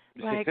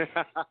 Like,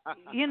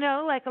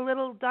 like a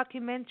little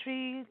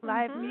documentary,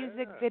 live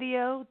music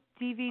video,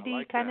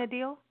 DVD kind of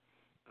deal.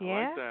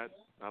 Yeah.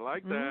 I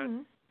like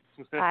that.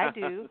 I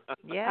do.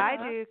 Yeah, I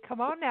do.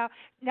 Come on now.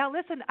 Now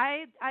listen,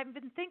 I've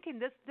been thinking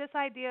this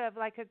idea of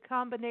like a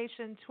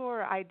combination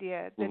tour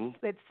idea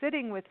that's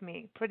sitting with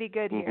me pretty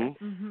good here.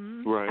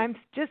 Mm-hmm. Right.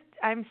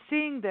 I'm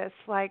seeing this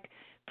like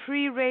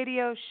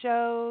pre-radio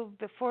show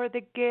before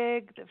the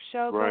gig. The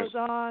show goes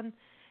on.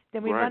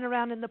 Then we run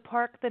around in the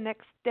park the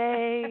next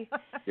day.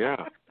 Yeah.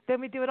 Then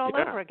we do it all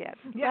over again,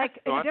 like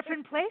in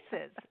different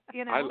places.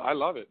 I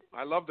love it.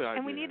 I love the idea.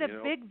 And we need a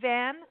big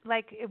van.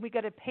 Like we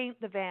got to paint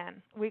the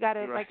van. We got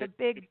to like a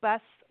big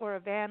bus or a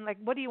van. Like,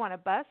 what do you want? A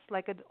bus?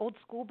 Like an old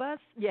school bus?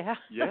 Yeah.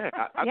 Yeah.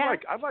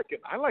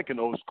 I like an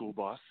old school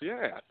bus.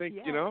 Yeah. I think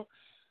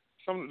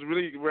something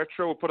really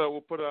retro. We'll put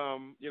a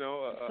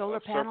solar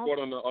panels surfboard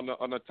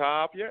on the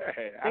top. Yeah.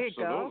 There absolutely.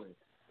 You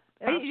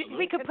go.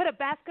 We could put a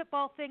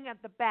basketball thing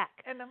at the back,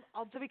 and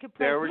so we could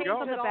put paint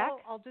on the back.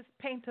 I'll just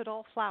paint it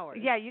all flowers.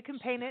 Yeah, you can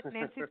paint it.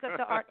 Nancy's got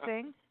the art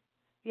thing.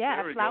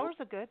 Yeah, flowers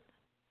are good.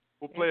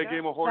 We'll play a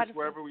game of horse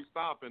wherever we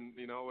stop, and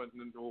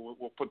and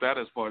we'll put that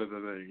as part of the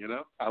thing.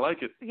 I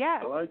like it. Yeah,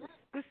 I like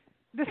it.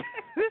 This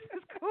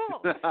is cool.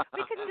 We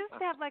could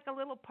just have like a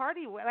little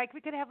party. Like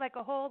we could have like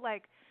a whole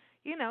back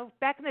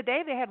in the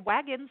day they had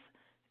wagons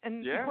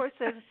and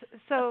horses.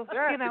 So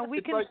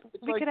we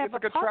could have a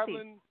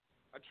party.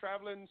 A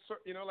traveling,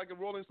 like a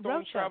Rolling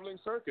Stones traveling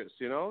circus,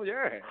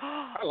 Yeah,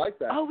 I like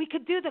that. Oh, we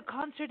could do the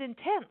concert in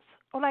tents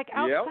or like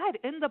outside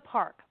in the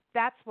park.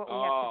 That's what we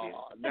have to do.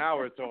 Oh, now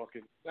we're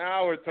talking.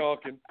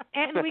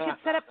 And we could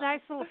set up nice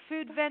little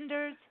food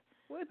vendors.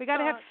 We got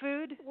to have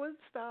food.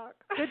 Woodstock.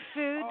 Good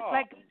food.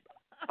 Like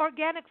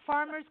organic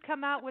farmers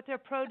come out with their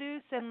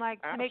produce and like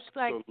make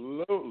like.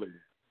 Absolutely.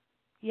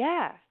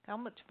 Yeah. How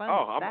much fun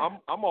is that?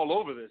 I'm all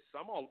over this.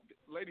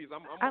 Ladies,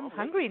 I'm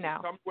hungry now.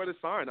 Tell me where to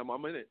sign.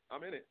 I'm in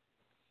it.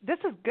 This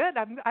is good.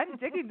 I'm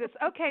digging this.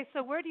 Okay,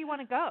 so where do you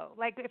want to go?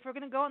 Like, if we're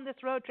going to go on this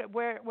road trip,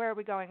 where are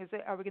we going?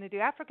 Are we going to do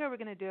Africa? Are we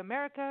going to do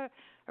America?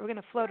 Are we going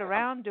to float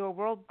around, do a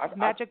world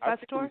magic bus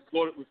tour?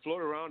 We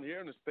float around here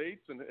in the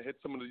States and hit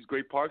some of these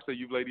great parks that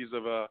you ladies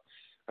have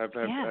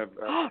been.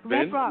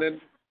 Red Rocks.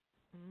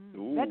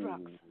 Red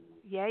Rocks.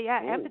 Yeah,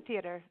 Ooh.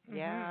 amphitheater.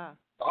 Yeah.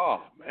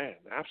 Oh man,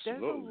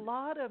 absolutely. There's a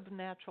lot of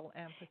natural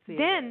amphitheaters.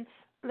 Then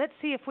let's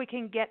see if we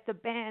can get the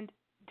band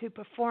to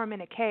perform in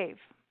a cave.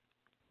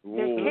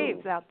 There's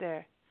caves out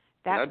there.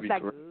 That'd be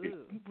like, great.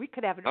 We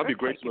could have an That'd be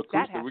great. If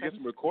that happens. We get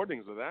some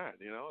recordings of that.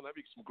 That'd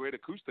be some great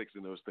acoustics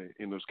in those caves.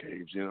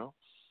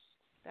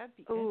 That'd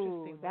be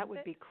interesting. That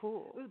would be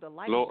cool. Ooh, the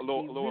lighting would be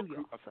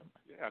really awesome.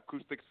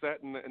 Acoustic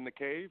set in the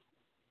cave.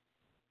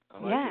 I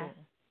like it.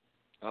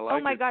 I like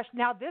Oh my it. gosh!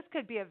 Now this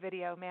could be a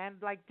video, man.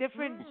 Like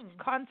different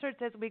concerts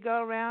as we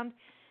go around,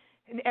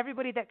 and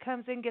everybody that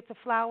comes in gets a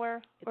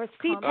flower or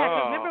seed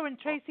packers. Remember when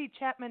Tracy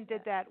Chapman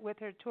did that with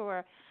her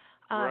tour?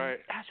 Right.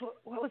 Gosh,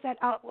 what was that?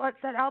 What's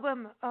that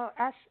album?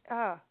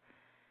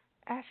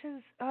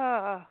 Ashes.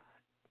 It'll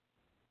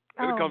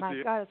Oh come my to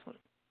you. God! It's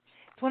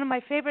one of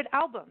my favorite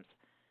albums.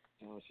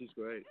 Oh, she's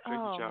great. Tracy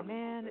Oh Chapman.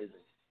 man!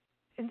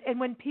 Amazing. And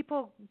when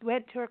people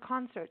went to her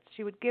concerts,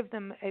 she would give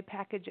them a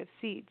package of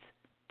seeds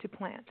to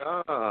plant.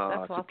 That's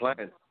awesome. a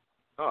plan.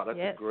 Oh, that's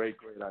Yes. a great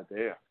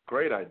idea.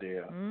 Great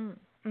idea.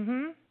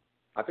 Mhm.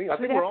 I think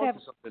we'd we're have to on to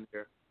something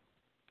here.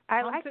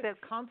 I like this.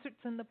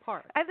 Concerts in the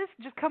park.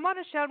 Just come on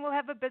a show and we'll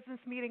have a business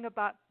meeting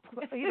about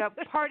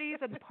parties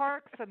and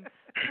parks and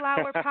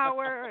flower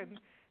power, and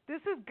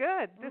this is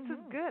good. This is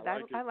good.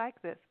 I like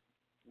this.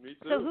 Me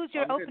too. So who's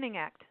your I'm opening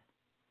act?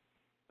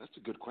 That's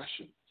a good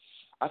question.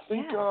 I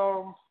think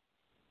Yeah.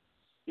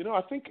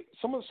 I think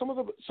some of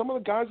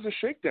the guys in the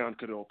Shakedown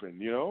could open.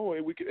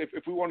 We could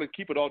if we wanted to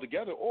keep it all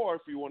together, or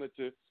if we wanted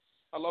to.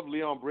 I love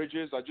Leon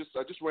Bridges. I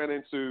just ran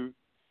into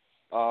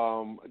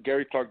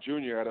Gary Clark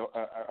Jr.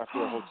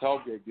 after a hotel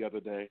gig the other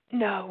day.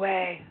 No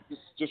way.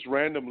 Just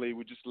randomly,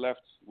 we just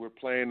left. We're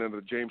playing at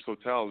the James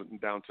Hotel in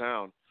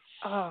downtown,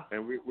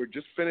 and we're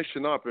just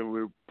finishing up, and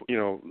we're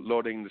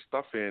loading the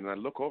stuff in. And I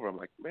look over, I'm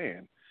like,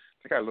 man,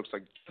 that guy looks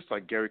just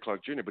like Gary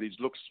Clark Jr. But he's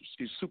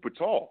super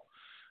tall.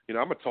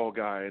 I'm a tall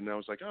guy, and I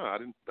was like, I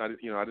didn't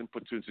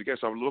put two and two together.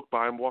 So I look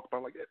by him, walk by,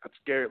 I'm like, yeah, that's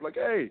Gary. I'm like,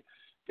 hey,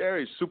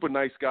 Gary, super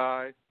nice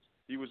guy.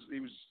 He was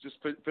just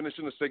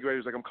finishing the cigarette. He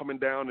was like, I'm coming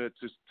down to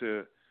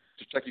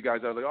check you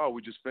guys out. Like, oh,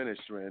 we just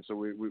finished, man. So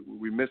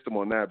we missed him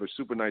on that, but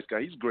super nice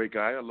guy. He's a great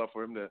guy. I'd love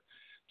for him to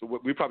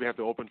we probably have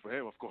to open for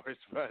him, of course,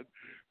 but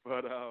he's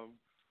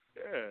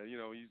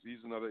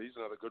another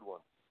good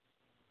one.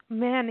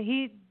 Man,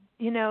 he's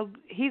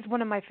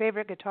one of my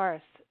favorite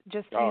guitarists.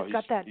 He's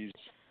got that.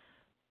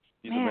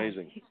 He's man,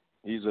 amazing.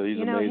 He's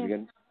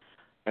amazing,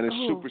 and a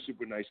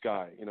super nice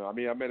guy. I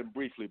met him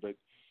briefly, but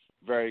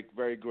very,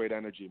 very great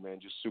energy, man.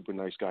 Just super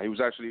nice guy. He was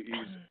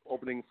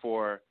opening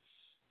for.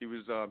 He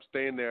was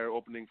staying there,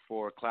 opening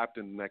for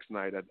Clapton the next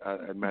night at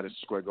Madison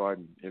Square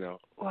Garden.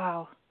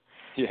 Wow.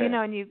 Yeah. And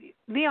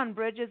Leon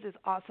Bridges is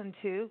awesome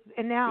too.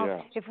 And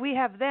now, if we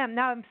have them,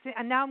 now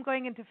I'm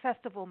going into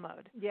festival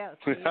mode. Yes.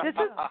 Let's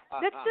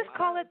just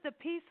call it the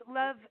Peace,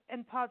 Love,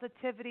 and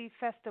Positivity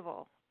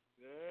Festival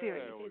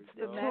series. It's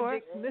the tour.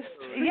 Magic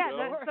Mystery. Yeah,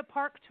 it's the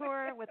park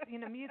tour with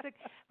music.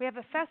 We have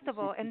a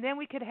festival, and then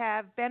we could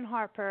have Ben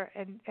Harper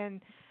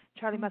and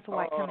Charlie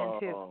Musselwhite come in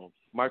too.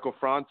 Michael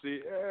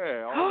Franti.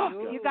 Yeah.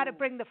 You got to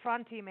bring the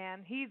Franti,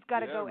 man. He's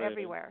got to go man.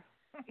 everywhere.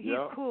 He's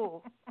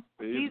cool.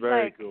 He's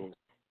very cool.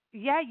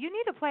 Yeah, you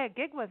need to play a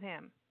gig with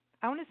him.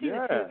 I want to see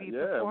the two of you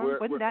perform.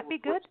 Wouldn't that be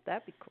good?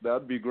 That'd be cool.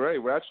 That'd be great.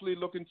 We're actually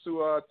looking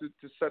to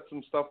set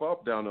some stuff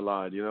up down the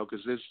line,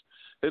 because his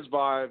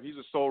vibe. He's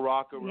a soul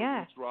rocker,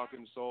 roots rock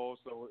and soul,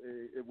 so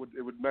it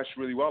would mesh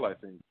really well, I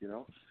think,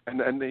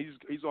 And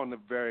he's on a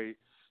very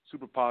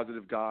super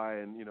positive guy,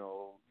 and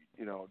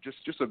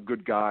just a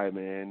good guy,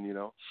 man.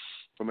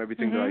 From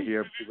everything that I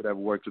hear, people that have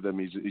worked with him,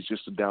 he's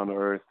just a down to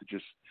earth,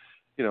 just.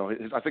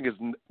 I think his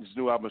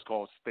new album is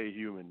called "Stay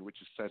Human," which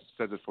says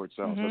it for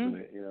itself, doesn't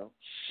it?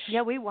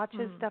 Yeah, we watch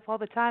his stuff all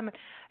the time.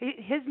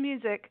 His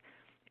music,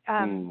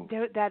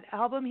 that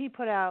album he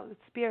put out,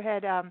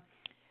 Spearhead, all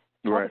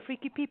the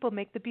freaky people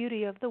make the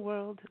beauty of the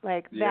world,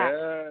 like that.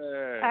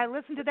 Yeah. I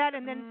listen to that,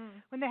 and then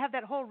when they have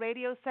that whole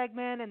radio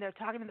segment and they're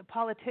talking to the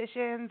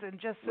politicians and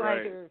just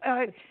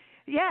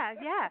yeah.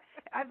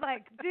 I'm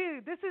like,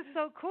 dude, this is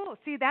so cool.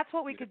 See, that's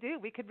what we could do.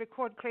 We could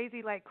record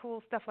crazy,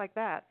 cool stuff like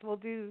that. We'll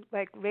do,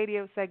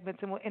 radio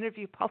segments, and we'll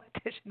interview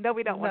politicians. No,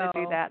 we don't want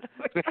to do that.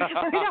 We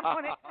don't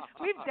want to.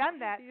 We've done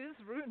that. You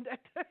just ruined it.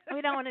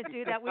 We don't want to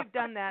do that. We've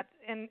done that,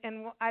 and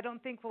I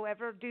don't think we'll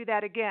ever do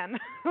that again.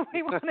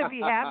 We want to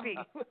be happy.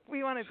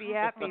 We want to be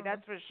happy,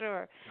 that's for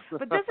sure.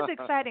 But this is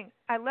exciting.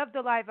 I love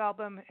the live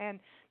album and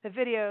the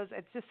videos.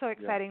 It's just so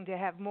exciting to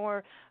have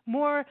more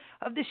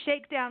of the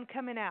Shakedown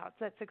coming out.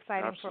 So that's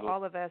exciting for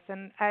all of us.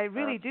 And I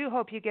really do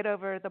hope you get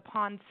over the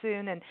pond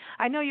soon. And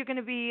I know you're going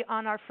to be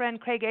on our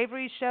friend Craig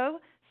Avery's show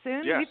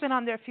soon. Yes. We've been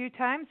on there a few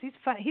times. He's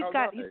fun. He's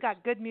got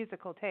good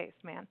musical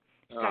taste, man.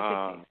 He's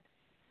got good taste.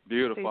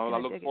 Beautiful. So I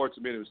look forward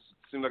to meeting him.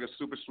 Seems like a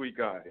super sweet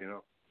guy,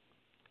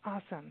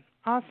 Awesome.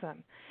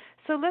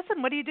 So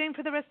listen, what are you doing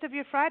for the rest of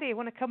your Friday? You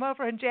want to come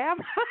over and jam?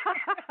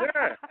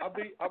 Yeah, I'll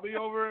be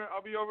over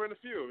in a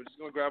few. I'm just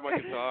gonna grab my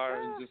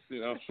guitar and just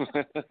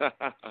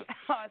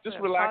just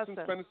relax and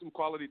spend some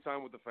quality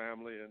time with the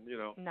family and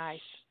Nice.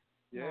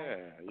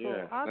 Yeah, cool.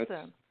 yeah. Awesome.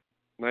 That's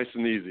nice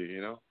and easy,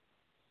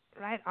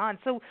 Right on.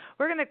 So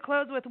we're gonna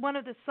close with one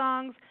of the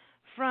songs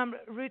from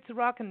Roots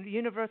Rock and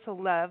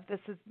Universal Love. This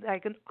is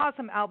an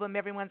awesome album.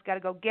 Everyone's got to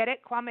go get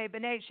it. Kwame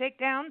Binea,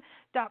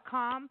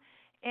 Shakedown.com.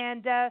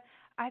 And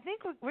I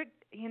think we're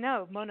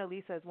Mona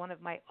Lisa is one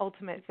of my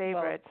ultimate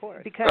favorites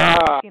because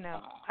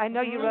I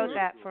know you wrote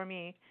that for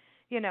me,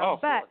 but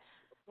of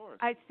course.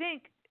 I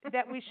think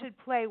that we should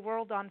play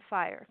World on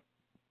Fire.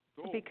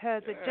 Cool.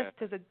 because it just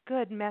is a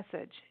good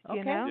message,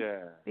 you know?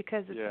 Yeah.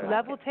 Because Yeah.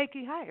 love will take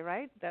you higher,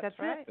 right? That's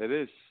right. It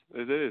is.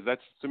 It is.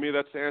 That's, to me,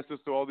 that's the answers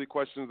to all the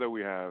questions that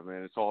we have,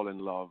 man. It's all in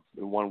love,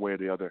 in one way or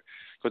the other.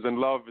 Because in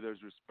love,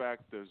 there's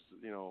respect. There's,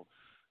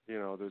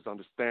 there's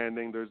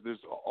understanding. There's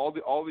all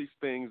these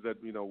things that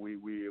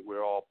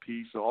we're all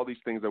peace, and all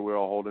these things that we're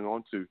all holding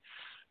on to.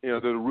 They're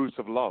the roots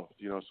of love.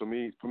 So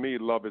for me,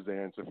 love is the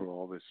answer for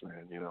all this,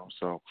 man.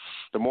 So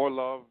the more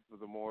love,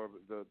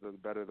 the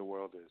better the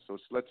world is. So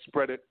let's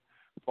spread it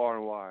far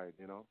and wide.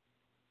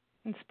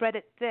 And spread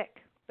it thick.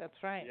 That's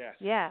right. Yes.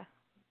 Yeah.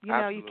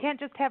 Absolutely. You can't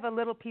just have a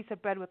little piece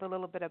of bread with a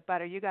little bit of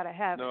butter. You got to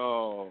have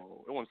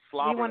No, it wants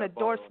slobber. You want a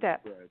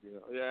doorstep.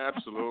 Yeah,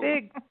 absolutely.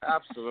 Big.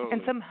 Absolutely.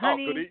 And some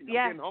honey. Oh, good eating.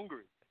 Yeah. I'm getting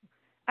hungry.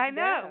 I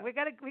know. Yeah.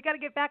 We gotta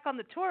get back on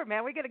the tour,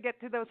 man. We gotta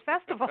get to those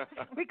festivals.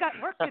 We got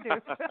work to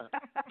do.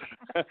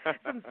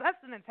 Some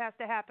sustenance has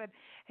to happen.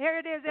 Here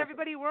it is,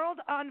 everybody. World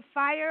on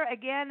Fire.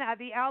 Again,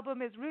 the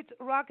album is Roots,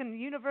 Rock, and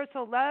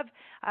Universal Love.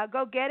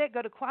 Go get it.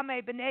 Go to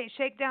Kwame Binea,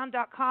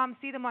 Shakedown.com.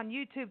 See them on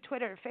YouTube,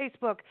 Twitter,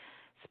 Facebook,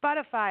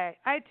 Spotify,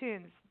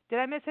 iTunes. Did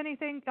I miss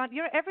anything?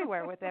 You're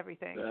everywhere with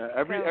everything.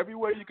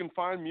 Everywhere you can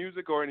find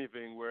music or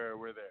anything,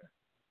 we're there.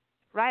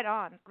 Right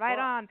on.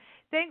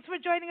 Thanks for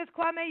joining us,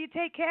 Kwame. You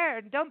take care.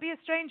 Don't be a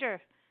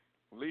stranger.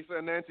 Lisa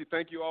and Nancy,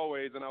 thank you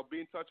always, and I'll be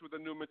in touch with the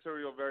new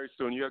material very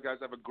soon. You guys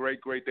have a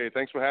great day.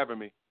 Thanks for having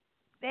me.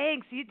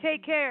 Thanks. You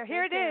take care.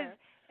 Here it is,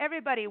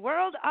 everybody.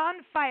 World on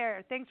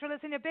Fire. Thanks for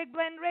listening to Big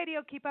Blend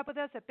Radio. Keep up with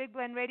us at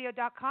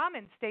BigBlendRadio.com,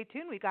 and stay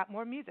tuned. We got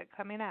more music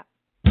coming up.